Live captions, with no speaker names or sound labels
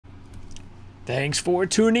Thanks for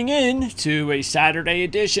tuning in to a Saturday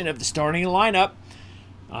edition of the Starting Lineup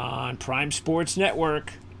on Prime Sports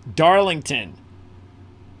Network. Darlington,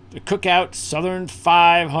 the Cookout Southern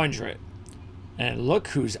 500. And look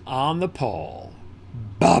who's on the pole.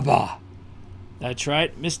 Bubba. That's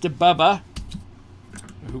right, Mr. Bubba,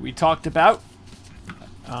 who we talked about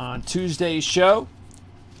on Tuesday's show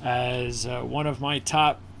as one of my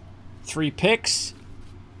top 3 picks.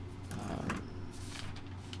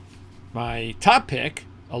 My top pick,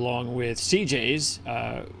 along with CJ's,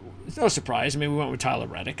 it's no surprise. I mean, we went with Tyler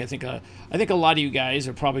Reddick. I think a lot of you guys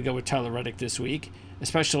will probably go with Tyler Reddick this week,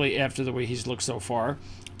 especially after the way he's looked so far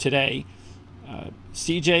today.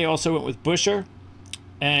 CJ also went with Buescher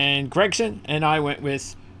and Gregson, and I went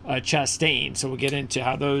with Chastain. So we'll get into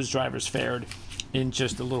how those drivers fared in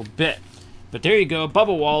just a little bit. But there you go,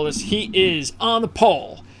 Bubba Wallace. He is on the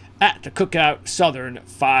pole at the Cookout Southern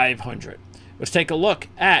 500. Let's take a look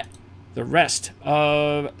at the rest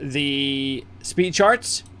of the speed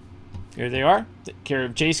charts. Here they are. Take care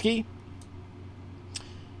of Jayski.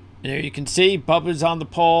 And there you can see Bubba's on the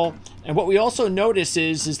pole. And what we also notice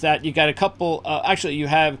is that you got a couple, actually you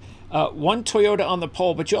have one Toyota on the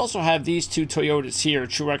pole, but you also have these 2 Toyotas here,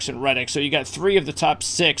 Truex and Reddick. So you got 3 of the top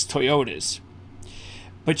 6 Toyotas.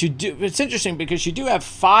 But you do, it's interesting because you do have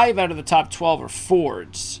 5 out of the top 12 are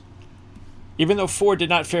Fords, even though Ford did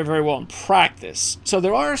not fare very well in practice. So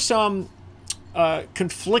there are some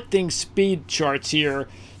conflicting speed charts here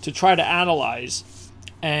to try to analyze,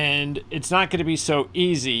 and it's not going to be so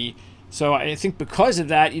easy. So I think because of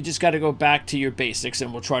that, you just got to go back to your basics,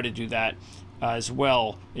 and we'll try to do that as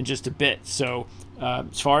well in just a bit. So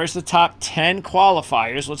as far as the top 10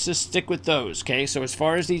 qualifiers, let's just stick with those, okay? So as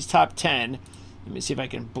far as these top 10, let me see if I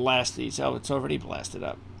can blast these. Oh, it's already blasted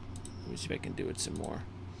up. Let me see if I can do it some more.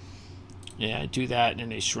 Yeah, I do that, and then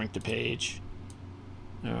they shrink the page.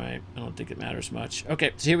 All right, I don't think it matters much.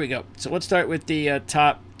 Okay, so here we go. So let's start with the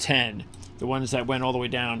top 10, the ones that went all the way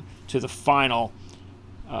down to the final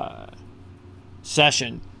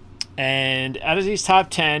session. And out of these top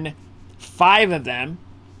 10, 5 of them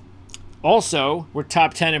also were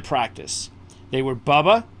top 10 in practice. They were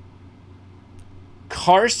Bubba,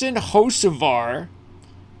 Carson Hocevar,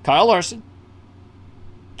 Kyle Larson,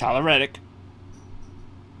 Tyler Reddick,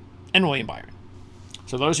 and William Byron.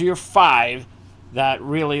 So those are your 5 that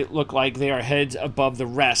really look like they are heads above the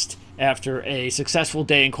rest after a successful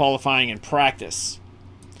day in qualifying and practice.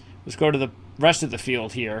 Let's go to the rest of the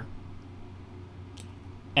field here.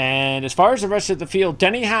 And as far as the rest of the field,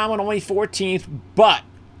 Denny Hamlin only 14th,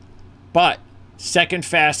 but second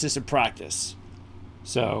fastest in practice.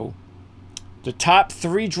 So the top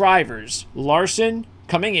 3 drivers, Larson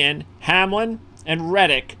coming in, Hamlin, and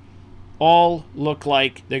Reddick, all look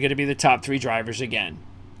like they're going to be the top 3 drivers again.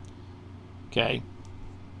 Okay.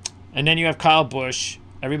 And then you have Kyle Busch.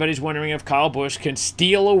 Everybody's wondering if Kyle Busch can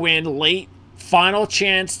steal a win late. Final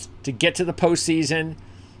chance to get to the postseason.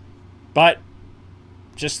 But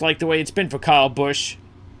just like the way it's been for Kyle Busch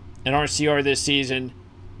and RCR this season,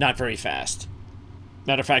 not very fast.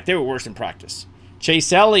 Matter of fact, they were worse in practice.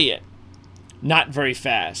 Chase Elliott, not very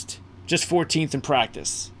fast. Just 14th in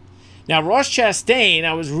practice. Now, Ross Chastain,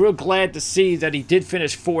 I was real glad to see that he did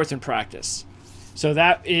finish 4th in practice. So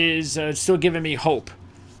that is still giving me hope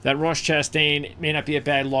that Ross Chastain may not be a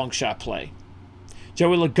bad long shot play.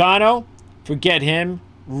 Joey Logano, forget him,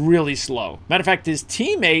 really slow. Matter of fact, his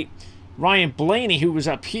teammate, Ryan Blaney, who was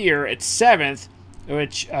up here at 7th,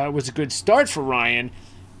 which was a good start for Ryan,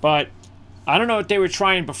 but I don't know what they were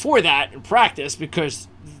trying before that in practice because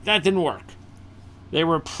that didn't work. They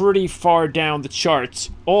were pretty far down the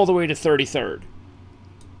charts, all the way to 33rd.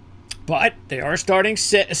 But they are starting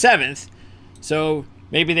 7th, so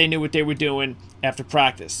maybe they knew what they were doing after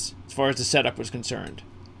practice, as far as the setup was concerned.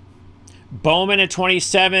 Bowman at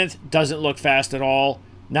 27th doesn't look fast at all,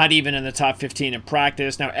 not even in the top 15 in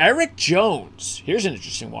practice. Now, Eric Jones, here's an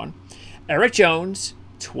interesting one. Eric Jones,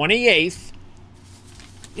 28th,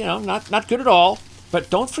 you know, not good at all, but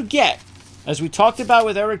don't forget, as we talked about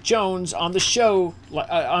with Eric Jones on the show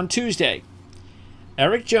on Tuesday,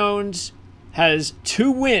 Eric Jones has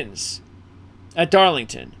 2 wins at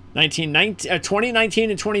Darlington, 2019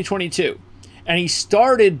 and 2022. And he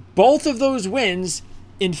started both of those wins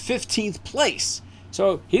in 15th place.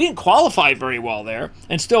 So he didn't qualify very well there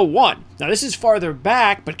and still won. Now this is farther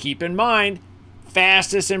back, but keep in mind,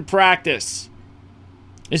 fastest in practice.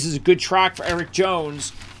 This is a good track for Eric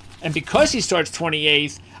Jones. And because he starts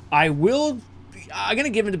 28th, I'm going to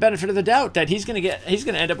give him the benefit of the doubt that he's going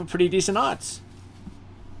to end up with pretty decent odds.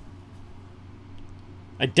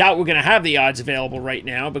 I doubt we're going to have the odds available right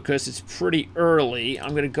now because it's pretty early.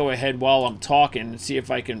 I'm going to go ahead while I'm talking and see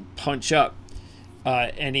if I can punch up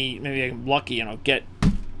maybe I'm lucky and I'll get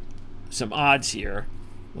some odds here.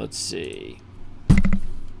 Let's see.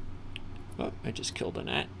 Oh, I just killed a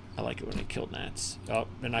gnat. I like it when I kill gnats. Oh,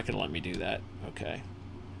 they're not going to let me do that. Okay.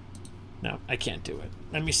 No, I can't do it.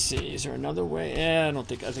 Let me see. Is there another way? Yeah, I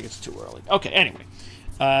think it's too early. Okay, anyway.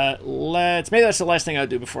 Maybe that's the last thing I'll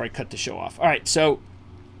do before I cut the show off. All right, so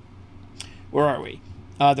where are we?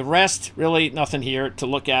 The rest, really nothing here to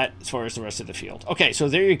look at as far as the rest of the field. Okay, so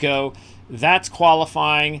there you go. That's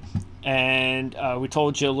qualifying, and we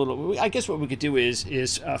told you a little. I guess what we could do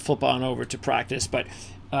is flip on over to practice, but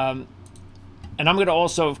and I'm going to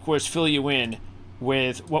also, of course, fill you in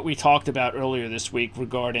with what we talked about earlier this week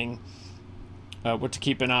regarding what to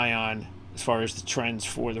keep an eye on as far as the trends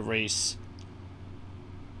for the race.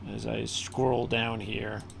 As I scroll down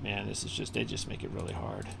here, man, this is just, they just make it really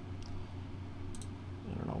hard.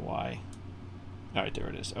 I don't know why. All right, there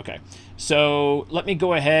it is. Okay, so let me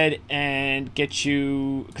go ahead and get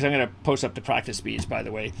you, because I'm going to post up the practice speeds, by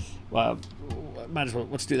the way. Well, might as well,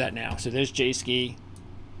 let's do that now. So there's J-Ski.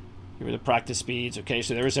 Here are the practice speeds. Okay,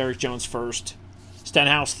 so there's Eric Jones first.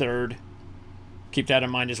 Stenhouse third. Keep that in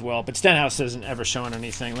mind as well. But Stenhouse hasn't ever shown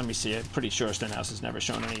anything. Let me see it. Pretty sure Stenhouse has never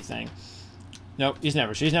shown anything. Nope, he's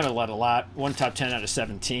never led a lot. One top 10 out of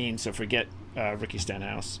 17, so forget Ricky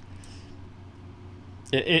Stenhouse.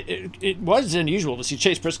 It was unusual to see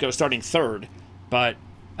Chase Briscoe starting third, but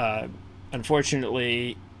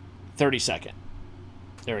unfortunately, 32nd.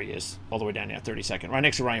 There he is, all the way down there, 32nd, right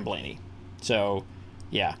next to Ryan Blaney. So,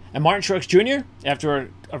 yeah. And Martin Truex Jr., after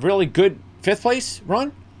a really good 5th place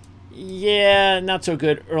run, yeah, not so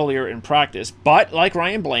good earlier in practice, but like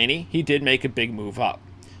Ryan Blaney, he did make a big move up.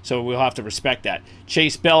 So we'll have to respect that.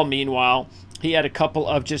 Chase Bell, meanwhile, he had a couple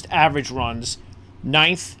of just average runs,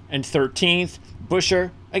 9th and 13th. Buescher,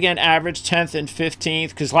 again, average 10th and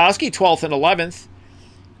 15th. Keselowski, 12th and 11th.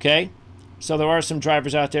 Okay, so there are some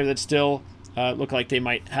drivers out there that still look like they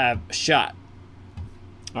might have a shot.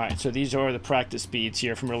 All right, so these are the practice speeds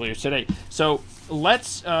here from earlier today. So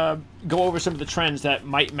let's go over some of the trends that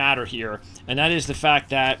might matter here, and that is the fact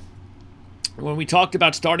that when we talked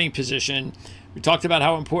about starting position, we talked about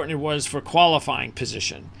how important it was for qualifying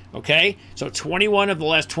position, okay? So 21 of the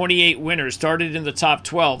last 28 winners started in the top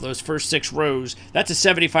 12, those first 6 rows. That's a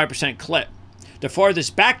 75% clip. The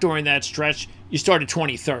farthest back during that stretch, you started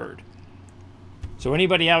 23rd. So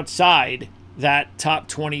anybody outside that top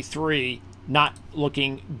 23, not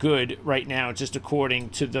looking good right now, just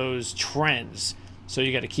according to those trends. So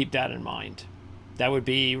you got to keep that in mind. That would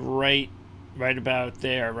be right about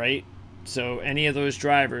there, right? So any of those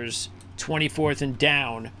drivers, 24th and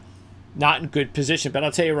down, not in good position. But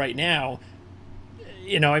I'll tell you right now,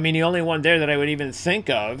 you know, I mean, the only one there that I would even think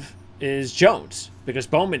of is Jones, because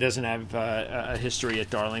Bowman doesn't have a history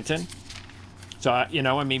at Darlington. So, you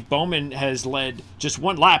know, I mean, Bowman has led just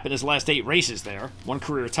 1 lap in his last 8 races there, 1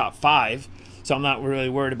 career top 5. So I'm not really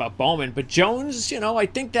worried about Bowman. But Jones, you know, I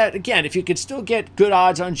think that, again, if you could still get good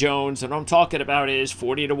odds on Jones, and what I'm talking about is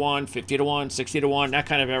 40 to 1, 50 to 1, 60 to 1, that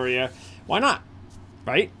kind of area, why not?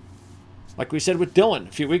 Right? Like we said with Dylan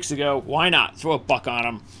a few weeks ago, why not? Throw a buck on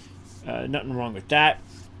him. Nothing wrong with that.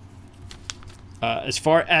 As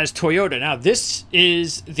far as Toyota, now this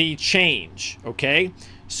is the change, okay?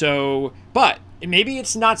 So, but maybe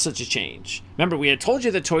it's not such a change. Remember, we had told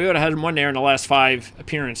you that Toyota hadn't won there in the last 5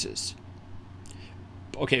 appearances.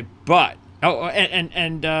 Okay, but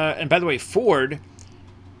and by the way, Ford.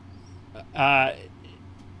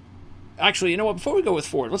 Actually, you know what? Before we go with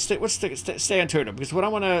Ford, let's stay on Toyota, because what I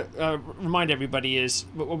want to remind everybody is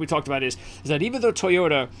what we talked about is that even though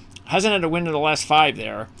Toyota hasn't had a win in the last 5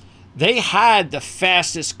 there, they had the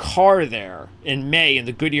fastest car there in May in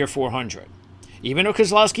the Goodyear 400. Even though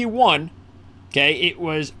Keselowski won, okay, it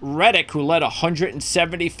was Reddick who led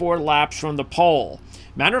 174 laps from the pole.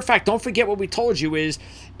 Matter of fact, don't forget what we told you is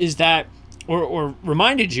that, or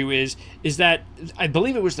reminded you is that I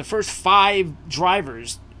believe it was the first 5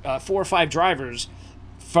 drivers. 4 or 5 drivers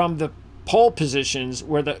from the pole positions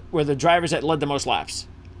were the drivers that led the most laps.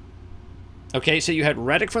 Okay, so you had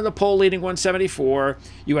Reddick from the pole leading 174.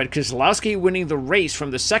 You had Keselowski winning the race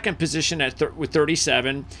from the 2nd position with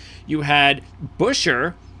 37. You had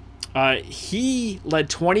Buescher. He led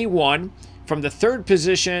 21 from the 3rd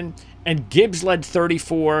position, and Gibbs led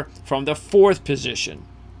 34 from the 4th position.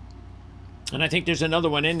 And I think there's another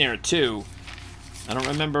one in there too. I don't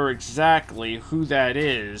remember exactly who that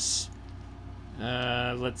is.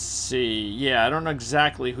 Let's see. Yeah, I don't know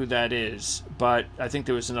exactly who that is, but I think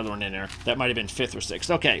there was another one in there. That might have been 5th or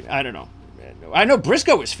 6th. Okay, I don't know. I know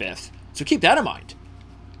Briscoe was 5th, so keep that in mind.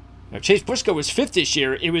 Now, Chase Briscoe was 5th this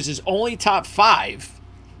year. It was his only top 5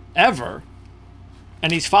 ever,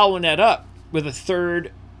 and he's following that up with a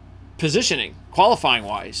third positioning,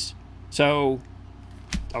 qualifying-wise. So,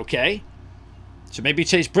 okay. So maybe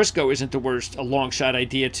Chase Briscoe isn't the worst, a long shot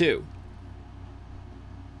idea too.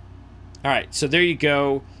 All right, so there you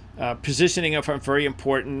go. Positioning up front, very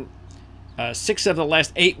important. 6 of the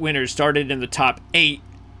last 8 winners started in the top 8,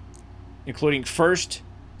 including first,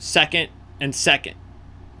 second, and second.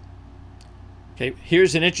 Okay,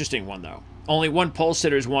 here's an interesting one, though. Only one pole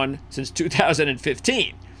sitter's won since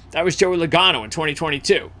 2015. That was Joey Logano in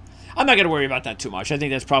 2022. I'm not going to worry about that too much. I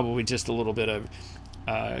think that's probably just a little bit of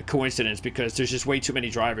coincidence, because there's just way too many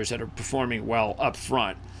drivers that are performing well up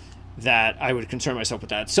front that I would concern myself with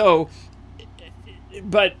that. So,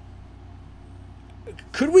 but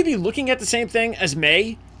could we be looking at the same thing as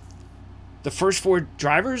May? The first 4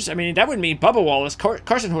 drivers? I mean, that would mean Bubba Wallace,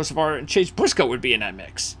 Carson Hocevar, and Chase Briscoe would be in that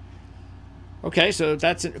mix. Okay, so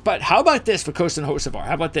that's it. But how about this for Carson Hocevar?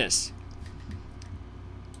 How about this?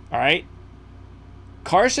 All right.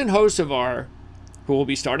 Carson Hocevar, who will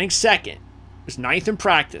be starting second, was 9th in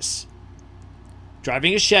practice,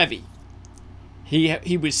 driving a Chevy.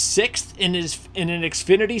 He was 6th in an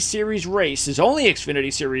Xfinity Series race, his only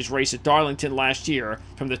Xfinity Series race at Darlington last year,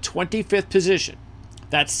 from the 25th position.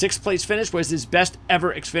 That 6th place finish was his best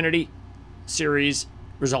ever Xfinity Series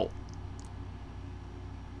result.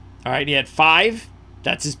 All right, he had 5.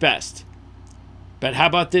 That's his best. But how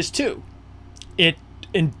about this too?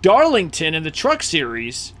 In Darlington in the Truck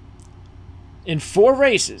Series, in 4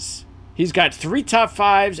 races, he's got 3 top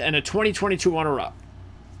 5s and a 2022 runner-up.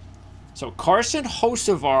 So Carson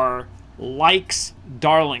Hocevar likes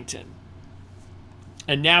Darlington.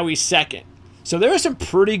 And now he's second. So there are some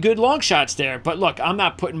pretty good long shots there. But look, I'm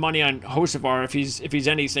not putting money on Hocevar if he's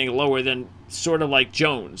anything lower than sort of like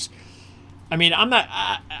Jones. I mean,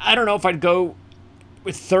 I don't know if I'd go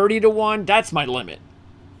with 30 to 1. That's my limit.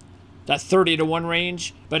 That 30 to 1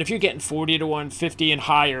 range. But if you're getting 40 to 1, 50 and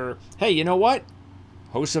higher, hey, you know what?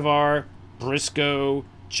 Hocevar, Briscoe,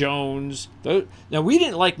 Jones. Now, we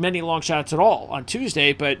didn't like many long shots at all on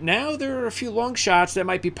Tuesday, but now there are a few long shots that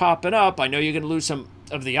might be popping up. I know you're going to lose some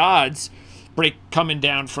of the odds break coming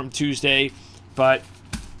down from Tuesday, but,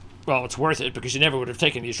 well, it's worth it because you never would have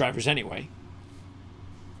taken these drivers anyway.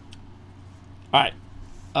 All right.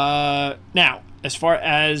 Now, as far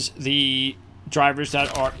as the drivers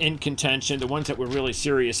that are in contention, the ones that we're really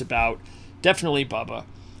serious about, definitely Bubba.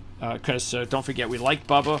 Because don't forget, we like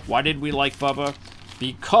Bubba. Why did we like Bubba?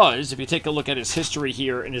 Because if you take a look at his history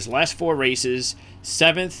here, in his last 4 races,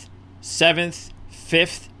 7th,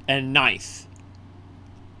 5th, and 9th.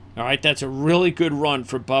 All right, that's a really good run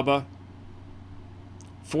for Bubba.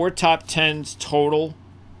 4 top 10s total.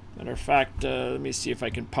 Matter of fact, let me see if I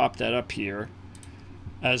can pop that up here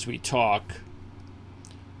as we talk.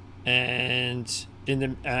 And in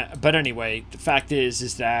the but anyway, the fact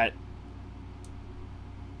is that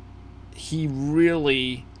he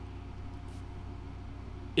really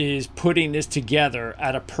is putting this together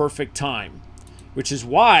at a perfect time, which is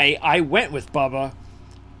why I went with Bubba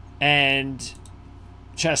and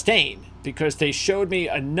Chastain, because they showed me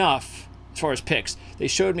enough, as far as picks, they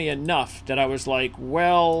showed me enough that I was like,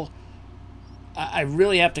 well, I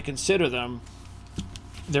really have to consider them.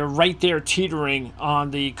 They're right there teetering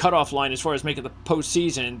on the cutoff line as far as making the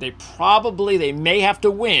postseason. They may have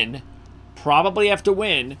to win. Probably have to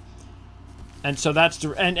win. And so that's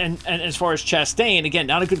the and as far as Chastain, again,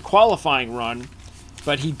 not a good qualifying run,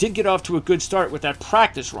 but he did get off to a good start with that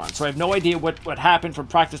practice run. So I have no idea what happened from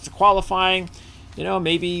practice to qualifying. You know,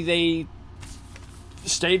 maybe they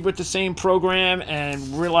stayed with the same program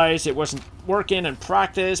and realized it wasn't working in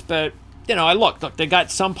practice, but you know, look, they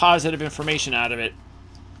got some positive information out of it.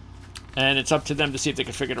 And it's up to them to see if they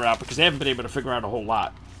can figure it out, because they haven't been able to figure out a whole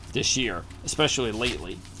lot this year, especially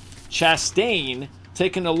lately. Chastain,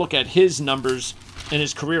 taking a look at his numbers in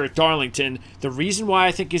his career at Darlington, the reason why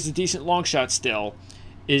I think he's a decent long shot still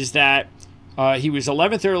is that he was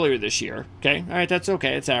 11th earlier this year. Okay, all right, that's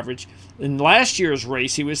okay. It's average. In last year's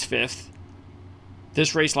race, he was 5th.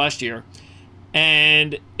 This race last year.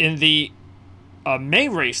 And in the May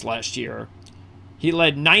race last year, he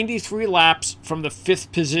led 93 laps from the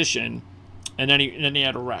 5th position, and then he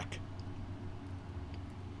had a wreck.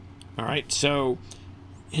 All right, so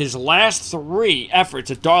his last 3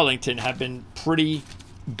 efforts at Darlington have been pretty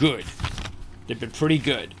good. They've been pretty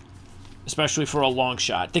good, especially for a long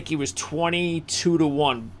shot. I think he was 22 to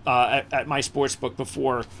 1 at my sportsbook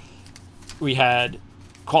before we had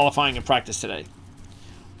qualifying and practice today.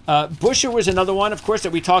 Buescher was another one, of course,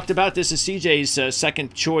 that we talked about. This is CJ's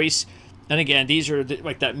second choice. And again, these are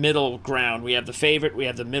like that middle ground. We have the favorite, we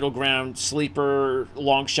have the middle ground, sleeper,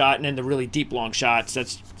 long shot, and then the really deep long shots.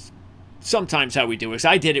 That's sometimes how we do it.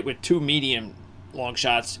 I did it with 2 medium long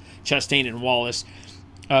shots, Chastain and Wallace.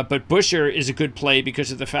 But Buescher is a good play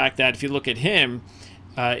because of the fact that if you look at him,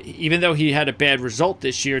 even though he had a bad result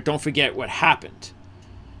this year, don't forget what happened.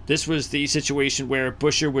 This was the situation where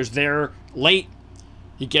Buescher was there late.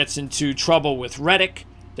 He gets into trouble with Reddick.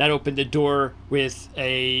 That opened the door with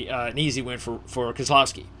an easy win for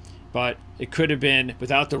Keselowski. But it could have been,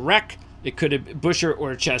 without the wreck, it could have Buescher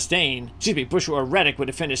or Chastain, Buescher or Reddick would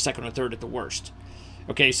have finished second or third at the worst.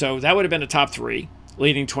 Okay, so that would have been a top 3,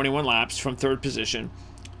 leading 21 laps from third position.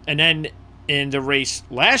 And then in the race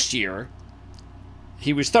last year,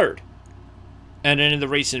 he was third. And then in the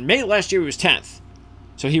race in May last year, he was 10th.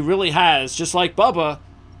 So he really has, just like Bubba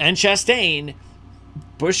and Chastain,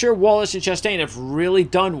 Buescher, Wallace, and Chastain have really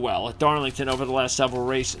done well at Darlington over the last several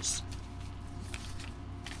races.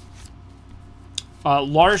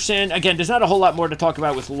 Larson, again, there's not a whole lot more to talk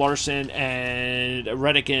about with Larson and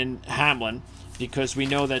Reddick and Hamlin, because we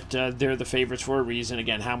know that they're the favorites for a reason.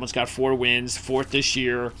 Again, Hamlin's got 4 wins, 4th this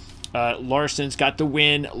year. Larson's got the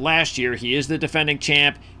win last year. He is the defending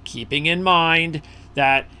champ, keeping in mind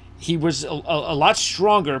that he was a lot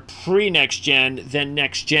stronger pre-next gen than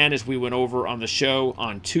next gen, as we went over on the show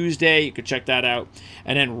on Tuesday. You could check that out.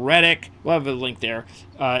 And then Reddick, we'll have a link there.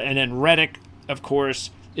 And then Reddick, of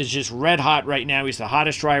course, is just red hot right now. He's the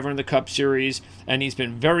hottest driver in the Cup Series, and he's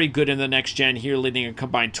been very good in the next gen here, leading a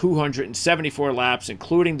combined 274 laps,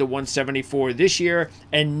 including the 174 this year,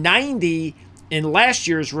 and 90 in last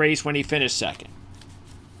year's race when he finished second.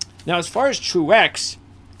 Now, as far as Truex,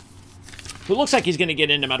 it looks like he's going to get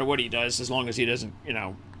in no matter what he does, as long as he doesn't,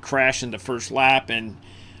 crash in the first lap and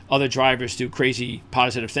other drivers do crazy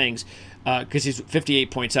positive things, because he's 58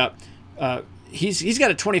 points up. He's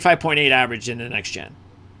got a 25.8 average in the next gen.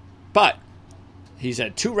 But he's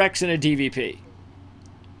had 2 wrecks and a DVP.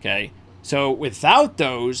 Okay? So without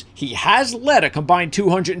those, he has led a combined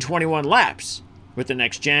 221 laps with the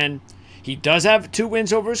next gen. He does have 2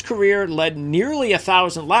 wins over his career, led nearly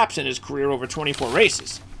 1,000 laps in his career over 24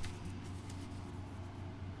 races.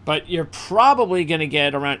 But you're probably going to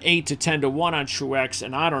get around 8 to 10 to 1 on Truex,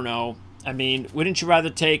 and I don't know. I mean, wouldn't you rather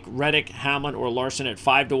take Reddick, Hamlin, or Larson at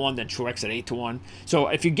 5 to 1 than Truex at 8 to 1? So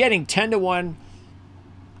if you're getting 10 to 1,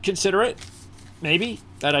 consider it. Maybe.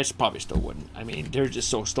 That I probably still wouldn't. I mean, they're just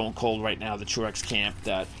so stone cold right now, the Truex camp,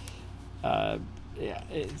 that yeah,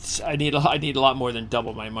 I need a lot more than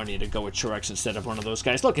double my money to go with Truex instead of one of those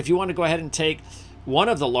guys. Look, if you want to go ahead and take one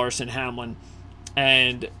of the Larson, Hamlin,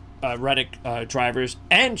 and Reddick drivers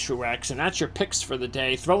and Truex, and that's your picks for the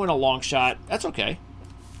day, throw in a long shot, that's okay.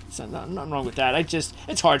 So nothing wrong with that.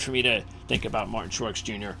 It's hard for me to think about Martin Truex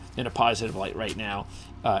Jr. in a positive light right now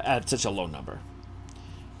at such a low number.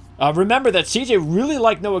 Remember that CJ really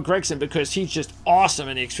liked Noah Gragson because he's just awesome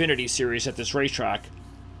in the Xfinity Series at this racetrack.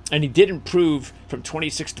 And he did improve from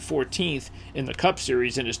 26th to 14th in the Cup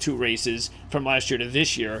Series in his 2 races from last year to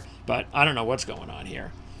this year. But I don't know what's going on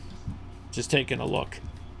here. Just taking a look.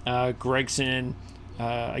 Gragson,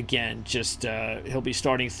 again, just he'll be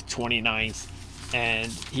starting 29th.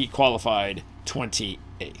 And he qualified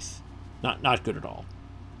 28th. Not good at all.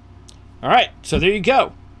 All right, so there you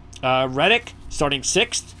go. Reddick starting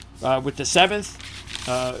 6th with the 7th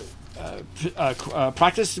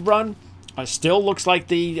practice run. Still looks like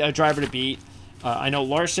the driver to beat. I know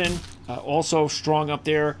Larson also strong up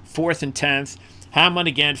there, 4th and 10th. Hamlin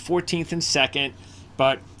again, 14th and 2nd.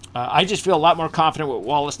 But I just feel a lot more confident with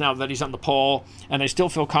Wallace now that he's on the pole. And I still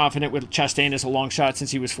feel confident with Chastain as a long shot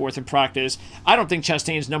since he was 4th in practice. I don't think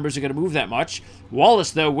Chastain's numbers are going to move that much.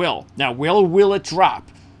 Wallace, though, will. Now, will it drop?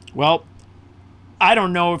 Well, I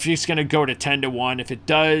don't know if he's going to go to 10 to 1. If it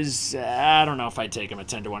does, I don't know if I'd take him at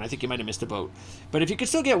 10 to 1. I think he might have missed a boat. But if you could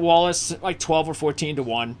still get Wallace like 12 or 14 to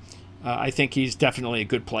 1, I think he's definitely a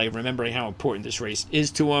good play, remembering how important this race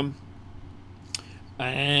is to him.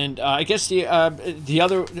 And I guess the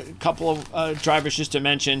other couple of drivers just to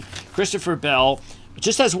mention, Christopher Bell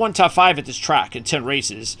just has 1 top 5 at this track in 10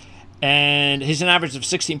 races. And he's an average of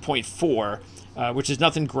 16.4, which is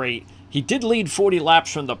nothing great. He did lead 40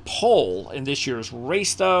 laps from the pole in this year's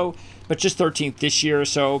race, though, but just 13th this year.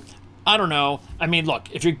 So, I don't know. I mean,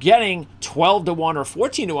 look, if you're getting 12 to 1 or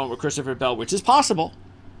 14 to 1 with Christopher Bell, which is possible,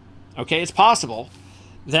 okay, it's possible,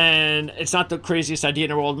 then it's not the craziest idea in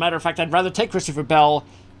the world. Matter of fact, I'd rather take Christopher Bell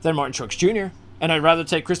than Martin Truex Jr., and I'd rather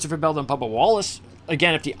take Christopher Bell than Bubba Wallace,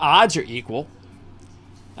 again, if the odds are equal,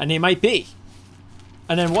 and they might be.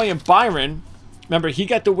 And then William Byron, remember, he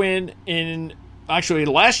got the win in actually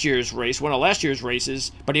last year's race, one of last year's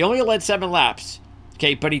races, but he only led 7 laps.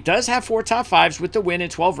 Okay, but he does have 4 top 5s with the win in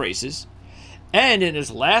 12 races. And in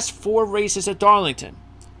his last 4 races at Darlington,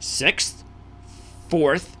 6th,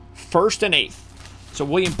 4th, 1st and 8th. So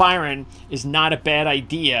William Byron is not a bad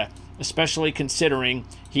idea, especially considering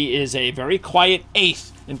he is a very quiet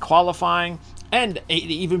 8th in qualifying and an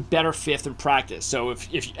even better 5th in practice. So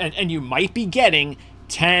and you might be getting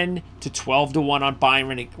 10 to 12 to 1 on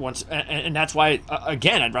Byron once, and that's why,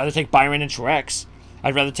 again, I'd rather take Byron and Truex.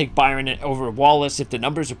 I'd rather take Byron over Wallace if the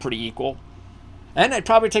numbers are pretty equal. And I'd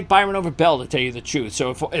probably take Byron over Bell, to tell you the truth. So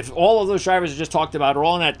if all of those drivers I just talked about are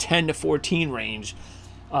all in that 10 to 14 range,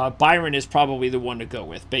 Byron is probably the one to go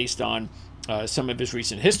with based on some of his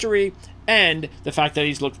recent history and the fact that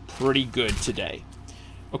he's looked pretty good today.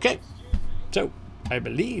 Okay, so I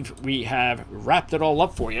believe we have wrapped it all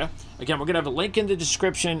up for you. Again, we're going to have a link in the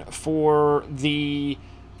description for the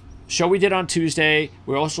show we did on Tuesday.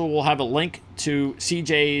 We also will have a link to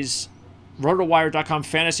CJ's rotowire.com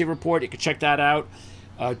fantasy report. You can check that out.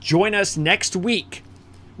 Join us next week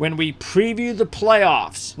when we preview the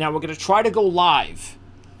playoffs. Now, we're going to try to go live.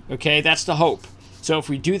 Okay, that's the hope. So if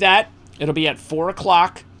we do that, it'll be at 4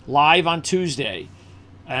 o'clock live on Tuesday.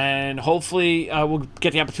 And hopefully we'll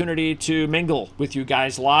get the opportunity to mingle with you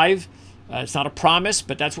guys live. It's not a promise,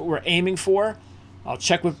 but that's what we're aiming for. I'll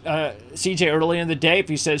check with CJ early in the day. If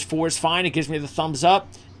he says 4 is fine, it gives me the thumbs up,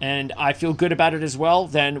 and I feel good about it as well,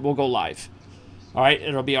 then we'll go live. All right,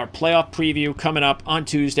 it'll be our playoff preview coming up on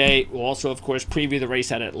Tuesday. We'll also, of course, preview the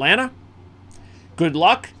race at Atlanta. Good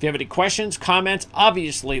luck. If you have any questions, comments,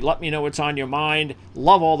 obviously let me know what's on your mind.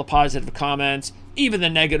 Love all the positive comments. Even the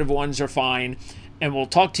negative ones are fine. And we'll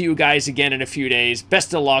talk to you guys again in a few days.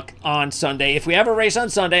 Best of luck on Sunday. If we have a race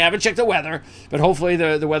on Sunday, I haven't checked the weather, but hopefully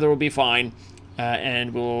the weather will be fine.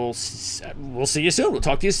 And we'll see you soon. We'll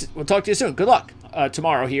talk to you soon. Good luck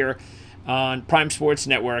tomorrow here on Prime Sports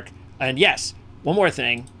Network. And yes, one more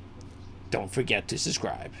thing. Don't forget to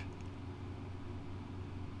subscribe.